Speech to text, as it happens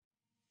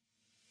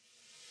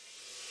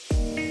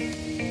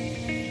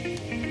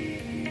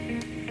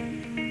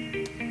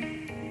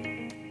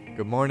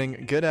good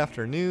morning, good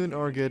afternoon,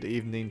 or good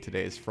evening.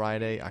 Today is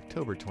Friday,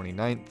 October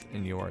 29th,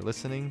 and you are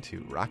listening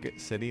to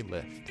Rocket City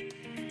Lift.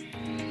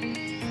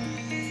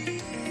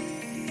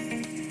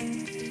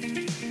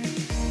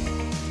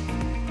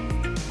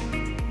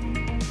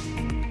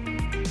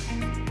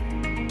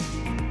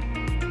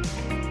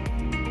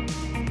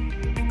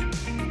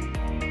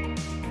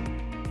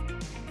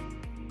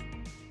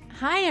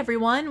 Hi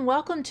everyone,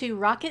 welcome to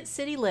Rocket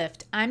City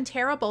Lift. I'm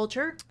Tara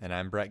Bolger. And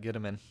I'm Brett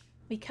Gitteman.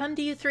 We come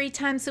to you 3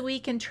 times a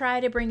week and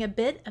try to bring a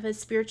bit of a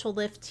spiritual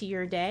lift to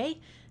your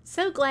day.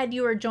 So glad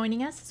you are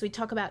joining us as we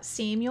talk about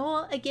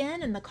Samuel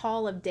again and the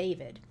call of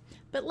David.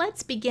 But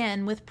let's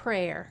begin with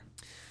prayer.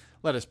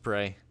 Let us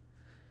pray.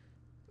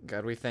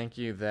 God, we thank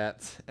you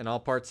that in all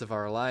parts of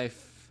our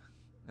life,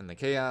 in the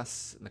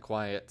chaos, in the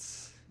quiet,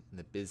 in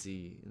the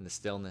busy, in the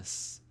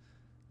stillness,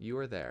 you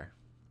are there.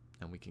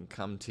 And we can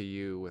come to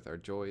you with our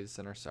joys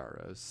and our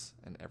sorrows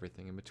and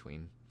everything in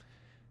between.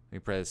 We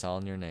pray this all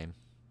in your name.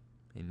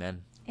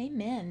 Amen.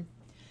 Amen.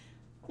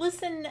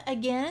 Listen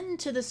again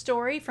to the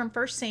story from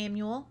 1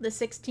 Samuel, the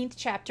 16th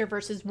chapter,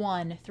 verses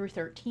 1 through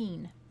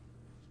 13.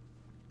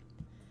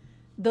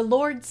 The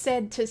Lord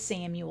said to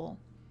Samuel,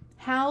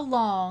 "How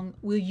long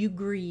will you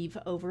grieve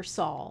over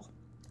Saul?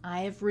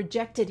 I have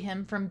rejected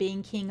him from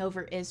being king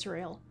over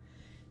Israel.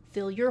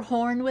 Fill your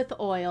horn with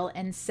oil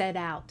and set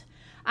out.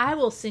 I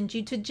will send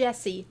you to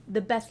Jesse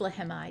the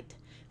Bethlehemite,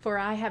 for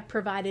I have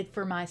provided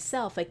for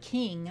myself a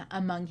king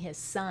among his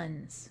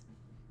sons."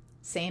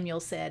 Samuel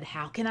said,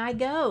 "How can I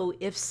go?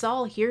 If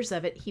Saul hears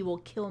of it, he will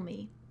kill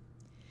me."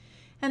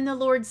 And the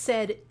Lord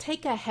said,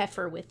 "Take a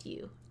heifer with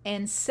you,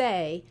 and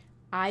say,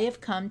 'I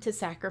have come to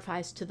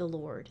sacrifice to the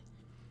Lord.'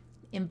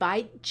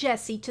 Invite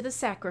Jesse to the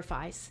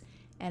sacrifice,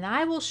 and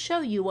I will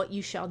show you what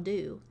you shall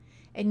do,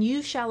 and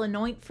you shall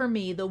anoint for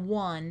me the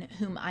one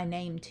whom I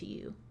name to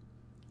you."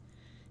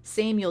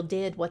 Samuel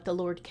did what the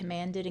Lord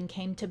commanded and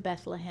came to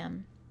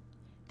Bethlehem.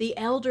 The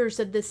elders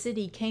of the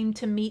city came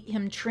to meet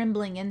him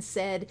trembling and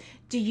said,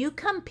 "Do you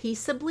come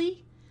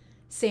peaceably?"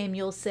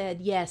 Samuel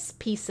said, "Yes,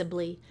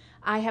 peaceably.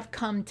 I have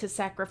come to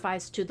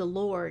sacrifice to the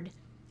Lord.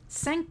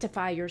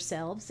 Sanctify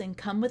yourselves and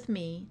come with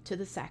me to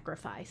the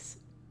sacrifice."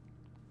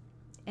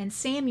 And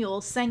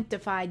Samuel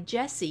sanctified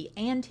Jesse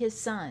and his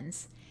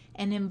sons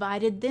and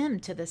invited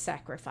them to the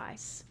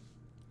sacrifice.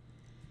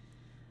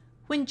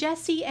 When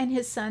Jesse and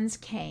his sons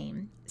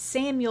came,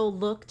 Samuel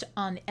looked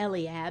on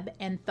Eliab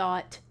and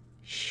thought,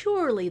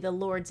 "Surely the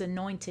Lord's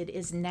anointed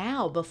is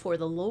now before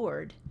the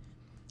Lord."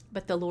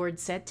 But the Lord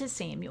said to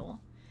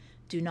Samuel,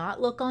 "Do not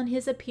look on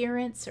his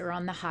appearance or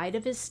on the height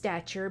of his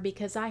stature,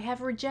 because I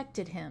have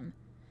rejected him.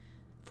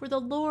 For the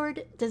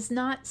Lord does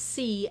not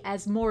see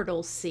as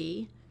mortals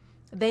see.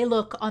 They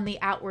look on the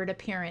outward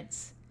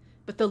appearance,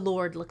 but the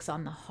Lord looks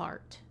on the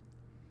heart."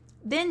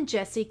 Then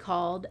Jesse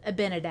called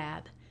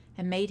Abinadab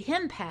and made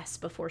him pass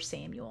before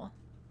Samuel.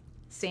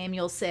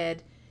 Samuel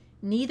said,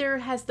 "Neither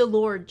has the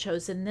Lord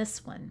chosen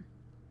this one."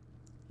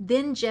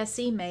 Then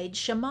Jesse made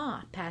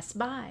Shammah pass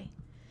by.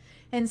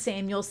 And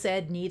Samuel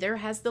said, "Neither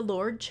has the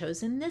Lord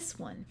chosen this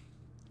one."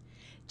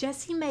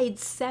 Jesse made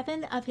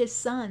 7 of his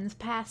sons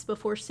pass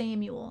before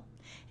Samuel.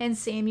 And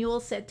Samuel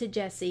said to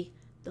Jesse,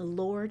 "The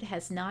Lord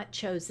has not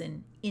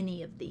chosen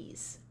any of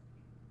these."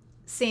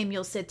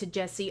 Samuel said to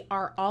Jesse,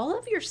 "Are all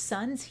of your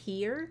sons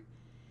here?"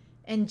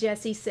 And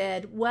Jesse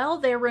said, "Well,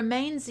 there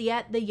remains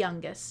yet the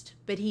youngest,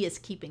 but he is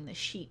keeping the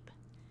sheep."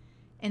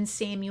 And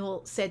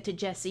Samuel said to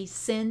Jesse,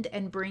 "Send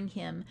and bring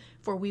him,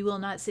 for we will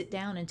not sit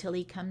down until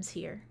he comes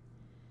here."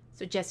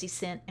 So Jesse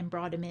sent and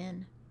brought him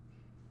in.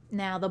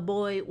 Now the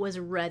boy was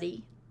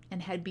ruddy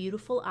and had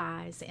beautiful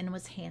eyes and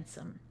was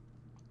handsome.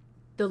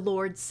 The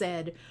Lord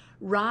said,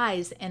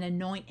 "Rise and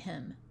anoint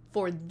him,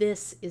 for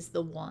this is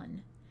the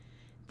one."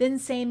 Then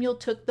Samuel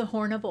took the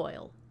horn of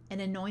oil and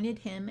anointed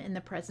him in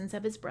the presence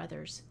of his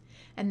brothers.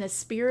 And the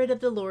Spirit of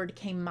the Lord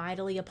came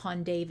mightily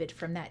upon David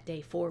from that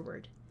day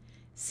forward.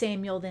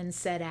 Samuel then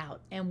set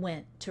out and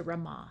went to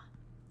Ramah.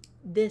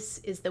 This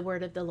is the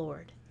word of the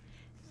Lord.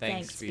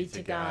 Thanks be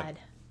to God.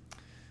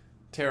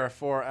 Tara,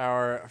 for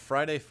our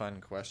Friday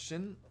fun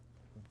question,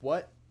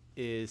 what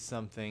is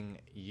something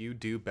you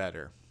do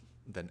better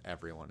than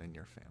everyone in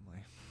your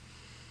family?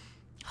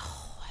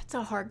 Oh, that's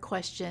a hard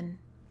question.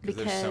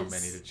 Because there's so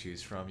many to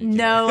choose from.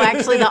 No,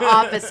 actually the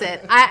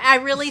opposite. I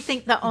really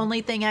think the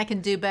only thing I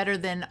can do better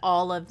than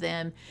all of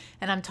them,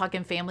 and I'm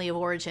talking family of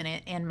origin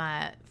and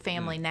my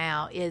family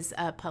now, is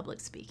public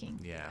speaking.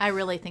 Yeah. I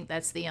really think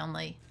that's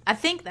I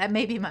think that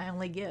may be my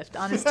only gift,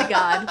 honest to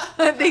God.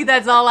 I think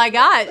that's all I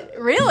got,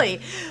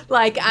 really.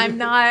 Like, I'm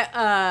not,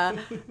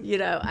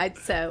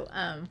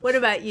 what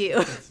about you?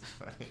 That's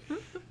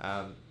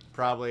funny.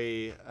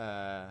 Probably,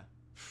 I'm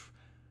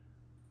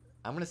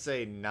going to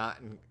say not...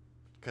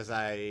 Because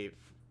I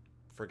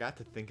forgot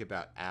to think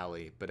about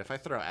Allie, but if I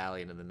throw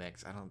Allie into the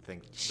mix, I don't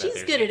think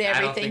she's good at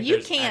everything.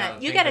 You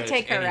can't. You got to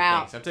take her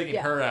out. So I'm taking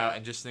her out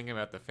and just thinking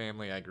about the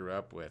family I grew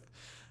up with.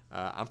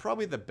 I'm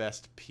probably the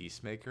best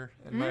peacemaker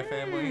in my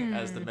family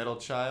as the middle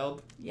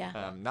child.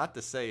 Yeah. Not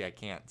to say I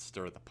can't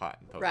stir the pot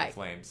and poke right. the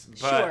flames,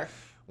 but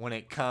when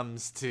it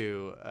comes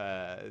to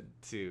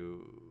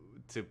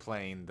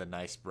playing the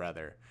nice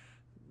brother,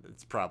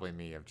 it's probably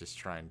me of just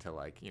trying to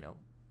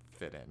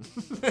fit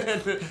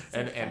in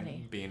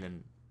and being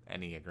an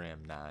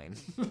Enneagram 9.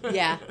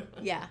 Yeah.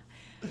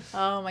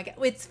 Oh my God.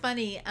 It's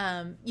funny.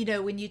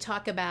 When you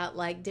talk about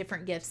like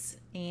different gifts,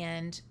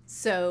 and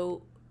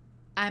so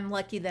I'm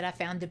lucky that I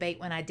found debate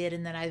when I did,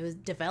 and that I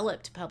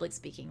developed public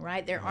speaking,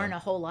 right? There aren't a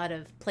whole lot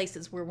of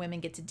places where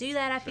women get to do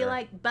that, I feel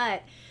like.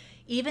 But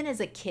even as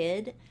a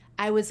kid,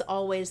 I was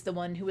always the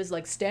one who was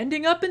like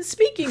standing up and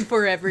speaking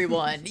for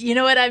everyone. You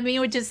know what I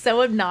mean? Which is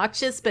so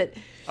obnoxious, but...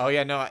 Oh,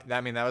 yeah, no,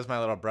 I mean, that was my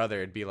little brother.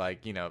 It'd be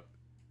like,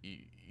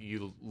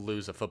 you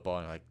lose a football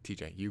and you're like,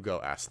 TJ, you go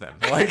ask them.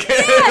 Like,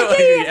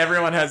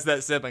 everyone has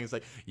that sibling. It's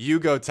like, you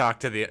go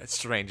talk to the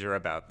stranger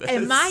about this.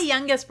 And my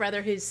youngest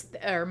brother,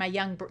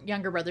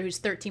 younger brother, who's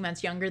 13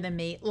 months younger than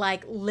me,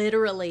 like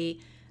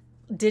literally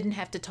didn't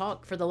have to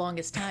talk for the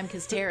longest time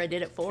because Tara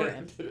did it for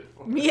him.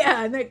 Yeah,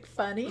 isn't that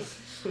funny?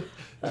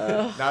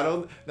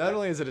 Not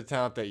only is it a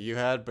talent that you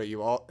had, but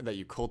that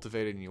you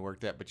cultivated and you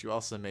worked at, but you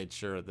also made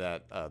sure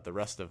that the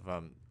rest of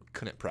them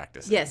couldn't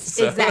practice. Yes,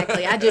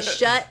 exactly. I just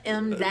shut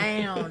him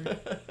down.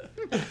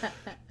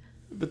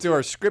 But to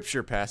our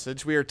scripture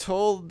passage, we are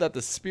told that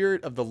the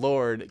Spirit of the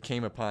Lord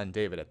came upon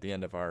David at the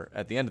end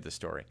of the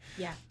story.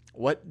 Yeah.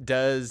 What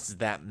does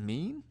that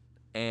mean?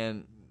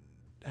 And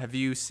have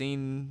you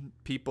seen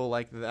people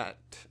like that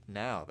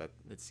now, that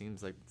it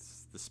seems like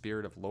the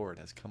Spirit of the Lord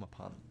has come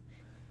upon them?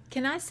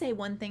 Can I say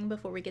one thing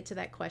before we get to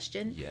that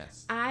question?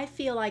 Yes. I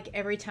feel like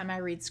every time I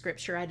read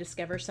scripture, I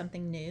discover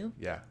something new.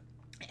 Yeah.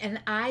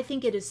 And I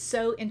think it is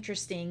so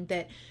interesting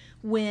that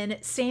when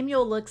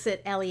Samuel looks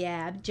at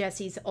Eliab,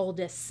 Jesse's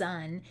oldest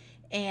son,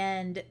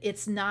 and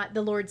it's not,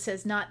 the Lord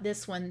says, not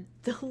this one.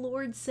 The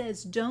Lord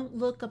says, don't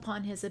look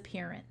upon his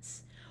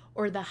appearance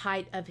or the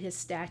height of his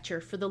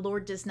stature, for the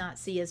Lord does not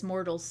see as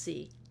mortals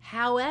see.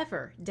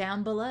 However,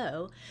 down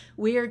below,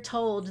 we are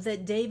told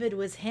that David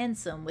was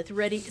handsome with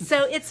ready.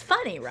 So it's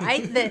funny,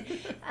 right? That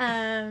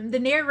the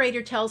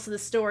narrator tells the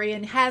story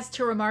and has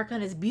to remark on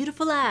his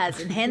beautiful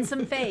eyes and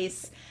handsome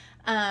face.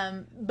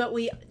 But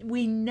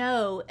we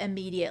know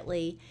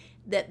immediately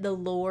that the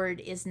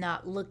Lord is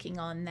not looking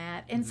on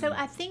that. And so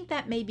I think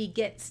that maybe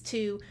gets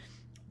to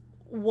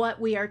what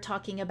we are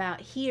talking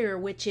about here,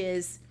 which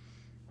is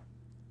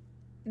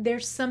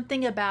there's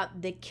something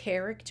about the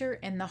character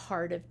and the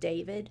heart of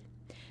David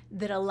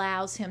that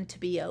allows him to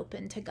be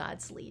open to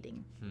God's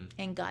leading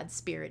and God's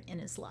Spirit in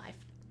his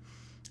life.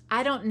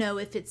 I don't know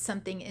if it's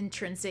something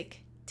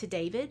intrinsic to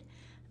David.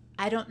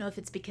 I don't know if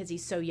it's because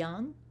he's so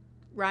young,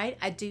 right?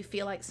 I do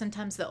feel like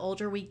sometimes the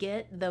older we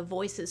get, the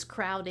voices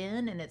crowd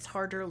in and it's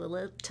harder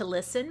to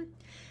listen.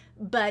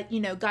 But,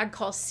 God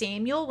calls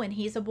Samuel when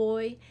he's a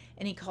boy,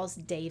 and he calls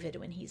David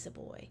when he's a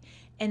boy.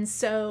 And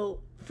so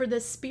for the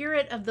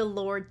Spirit of the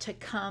Lord to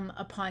come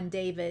upon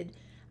David,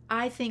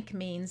 I think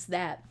means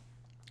that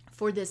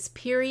for this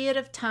period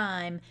of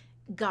time,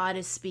 God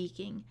is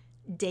speaking,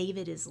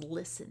 David is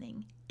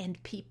listening,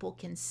 and people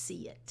can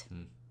see it.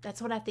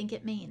 That's what I think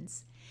it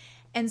means.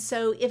 And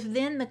so if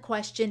then the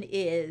question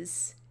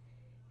is,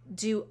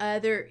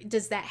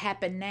 does that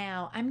happen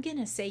now? I'm going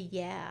to say,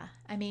 yeah.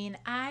 I mean,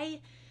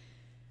 I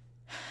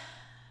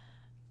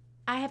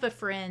have a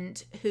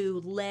friend who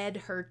led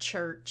her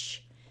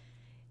church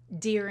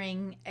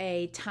during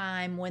a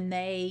time when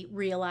they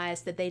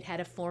realized that they'd had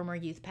a former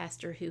youth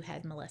pastor who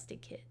had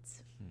molested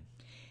kids.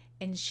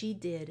 And she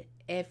did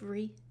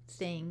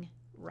everything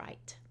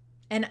right.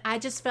 And I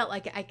just felt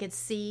like I could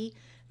see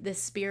the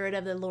Spirit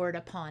of the Lord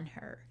upon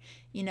her,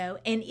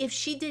 and if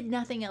she did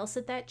nothing else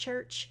at that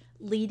church,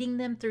 leading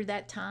them through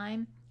that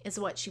time is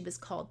what she was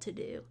called to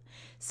do.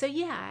 So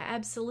yeah, I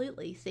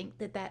absolutely think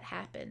that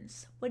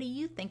happens. What do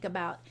you think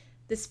about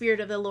the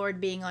Spirit of the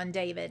Lord being on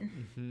David?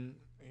 Mm-hmm.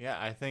 Yeah,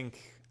 I think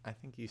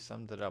you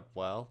summed it up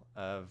well.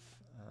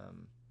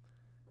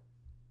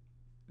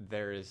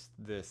 There is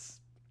this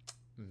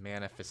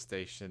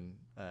manifestation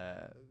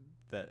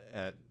that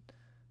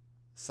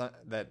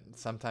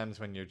sometimes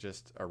when you're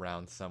just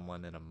around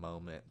someone in a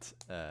moment,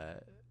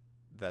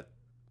 that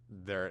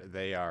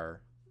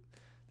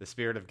the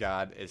Spirit of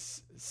God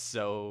is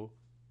so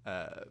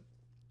how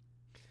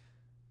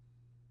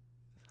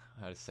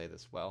to say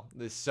this well?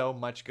 There's so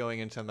much going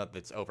into them that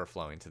it's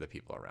overflowing to the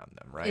people around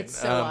them, right? It's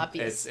so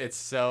obvious. It's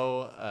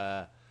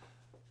so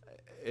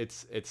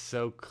it's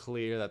so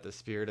clear that the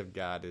Spirit of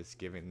God is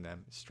giving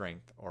them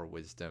strength or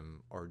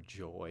wisdom or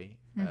joy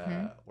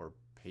or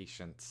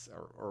patience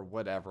or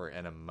whatever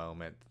in a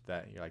moment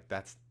that you're like,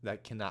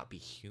 that cannot be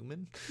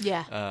human.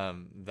 Yeah.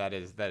 That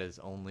is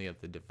only of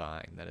the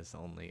divine. That is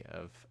only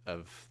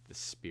of the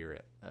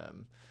Spirit.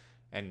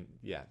 And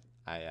yeah,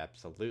 I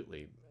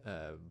absolutely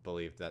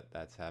believe that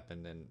that's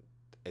happened,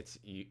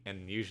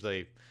 and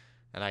usually,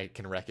 and I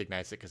can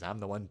recognize it because I'm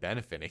the one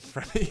benefiting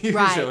from it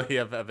usually,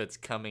 right. of its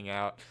coming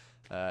out.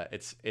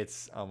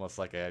 It's almost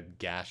like a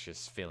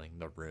gaseous filling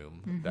the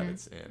room that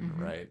it's in,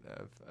 right?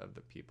 Of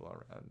the people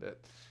around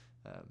it.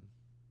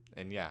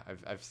 And yeah,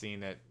 I've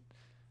seen it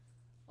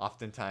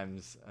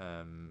oftentimes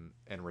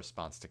in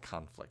response to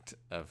conflict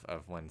of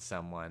when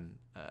someone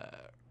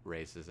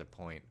raises a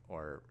point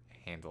or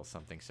handles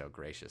something so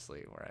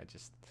graciously, where I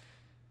just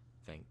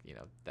think,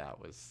 that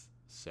was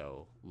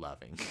so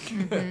loving.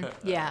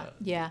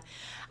 Yeah.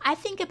 I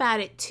think about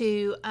it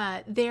too.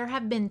 There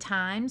have been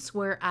times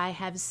where I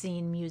have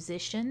seen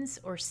musicians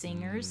or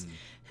singers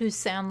who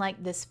sound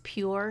like this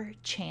pure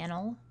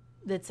channel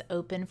that's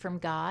open from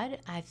God.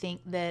 I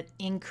think that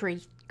in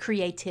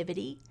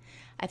creativity,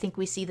 I think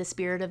we see the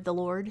Spirit of the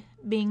Lord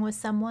being with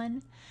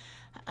someone.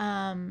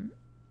 And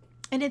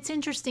it's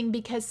interesting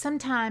because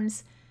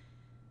sometimes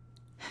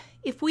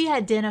if we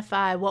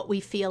identify what we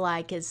feel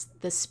like as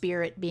the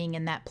Spirit being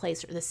in that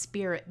place or the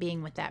Spirit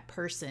being with that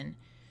person,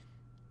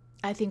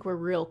 I think we're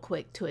real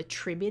quick to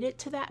attribute it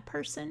to that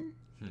person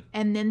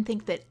and then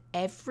think that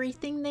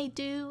everything they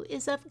do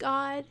is of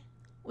God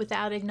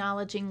without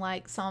acknowledging,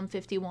 like Psalm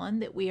 51,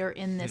 that we are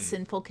in this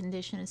sinful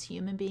condition as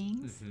human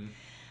beings.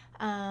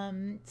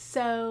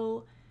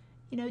 So,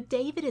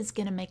 David is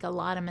going to make a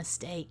lot of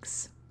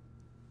mistakes.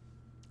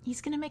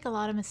 He's going to make a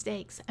lot of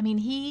mistakes. I mean,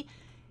 he,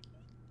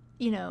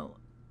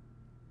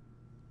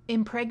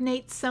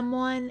 impregnates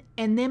someone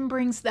and then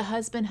brings the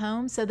husband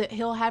home so that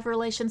he'll have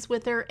relations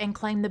with her and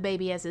claim the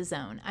baby as his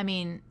own. I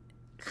mean,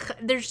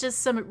 there's just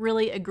some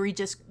really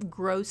egregious,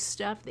 gross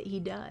stuff that he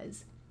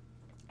does.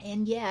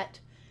 And yet,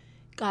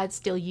 God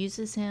still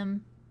uses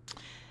him.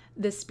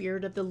 The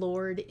Spirit of the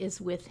Lord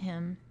is with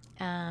him.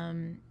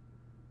 And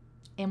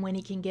when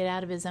he can get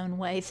out of his own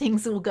way,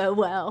 things will go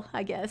well,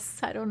 I guess.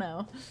 I don't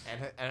know.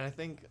 And I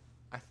think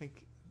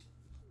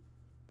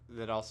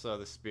that also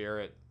the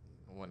Spirit,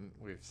 when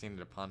we've seen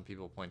it upon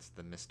people, points to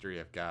the mystery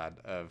of God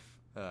of,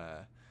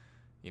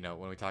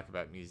 when we talk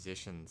about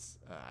musicians,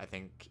 I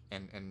think,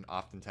 and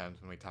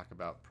oftentimes when we talk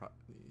about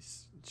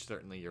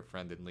certainly your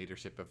friend in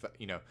leadership, of,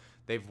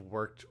 they've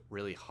worked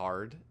really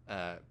hard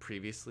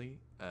previously.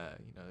 A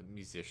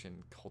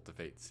musician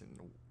cultivates and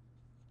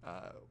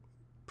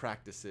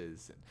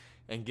practices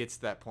and gets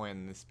to that point,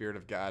 and the Spirit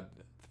of God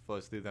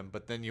flows through them.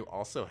 But then you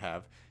also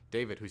have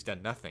David, who's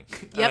done nothing,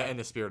 and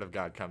the Spirit of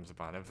God comes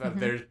upon him.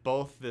 There's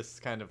both this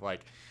kind of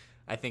like,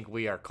 I think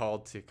we are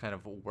called to kind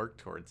of work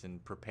towards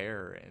and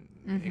prepare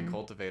and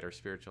cultivate our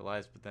spiritual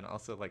lives, but then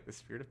also like the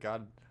Spirit of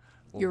God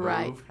will You're move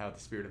right. how the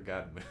Spirit of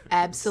God moves.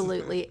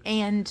 Absolutely.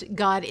 And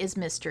God is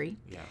mystery.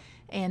 Yeah.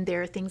 And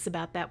there are things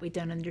about that we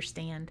don't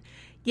understand.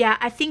 Yeah,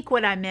 I think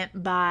what I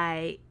meant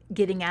by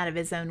getting out of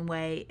his own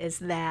way is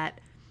that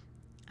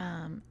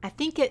I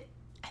think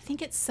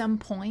at some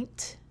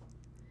point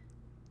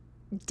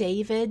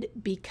David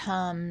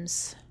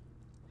becomes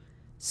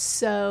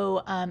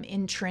so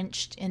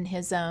entrenched in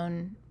his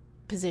own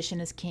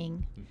position as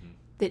king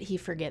that he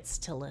forgets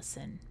to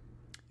listen.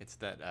 It's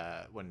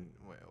that when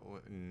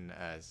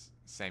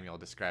Samuel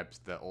describes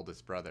the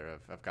oldest brother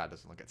of God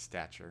doesn't look at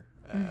stature,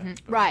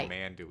 but Right.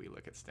 man, do we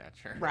look at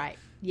stature. Right.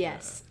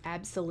 Yes,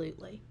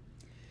 absolutely.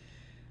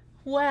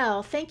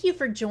 Well, thank you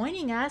for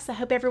joining us. I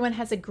hope everyone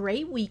has a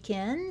great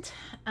weekend.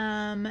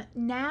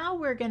 Now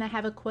we're going to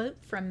have a quote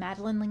from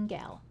Madeline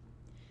Lingell.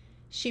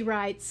 She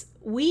writes,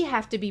 "We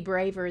have to be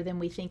braver than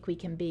we think we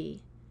can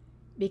be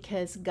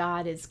because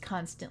God is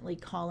constantly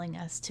calling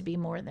us to be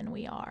more than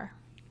we are."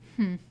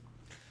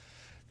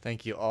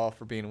 Thank you all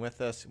for being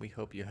with us. We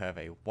hope you have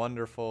a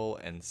wonderful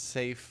and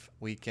safe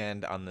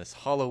weekend on this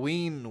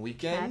Halloween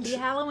weekend. Happy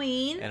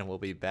Halloween. And we'll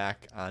be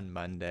back on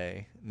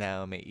Monday.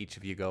 Now may each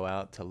of you go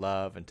out to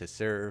love and to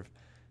serve,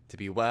 to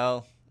be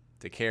well,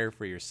 to care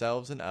for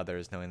yourselves and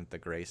others, knowing that the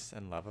grace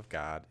and love of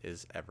God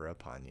is ever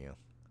upon you.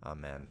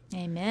 Amen.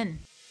 Amen.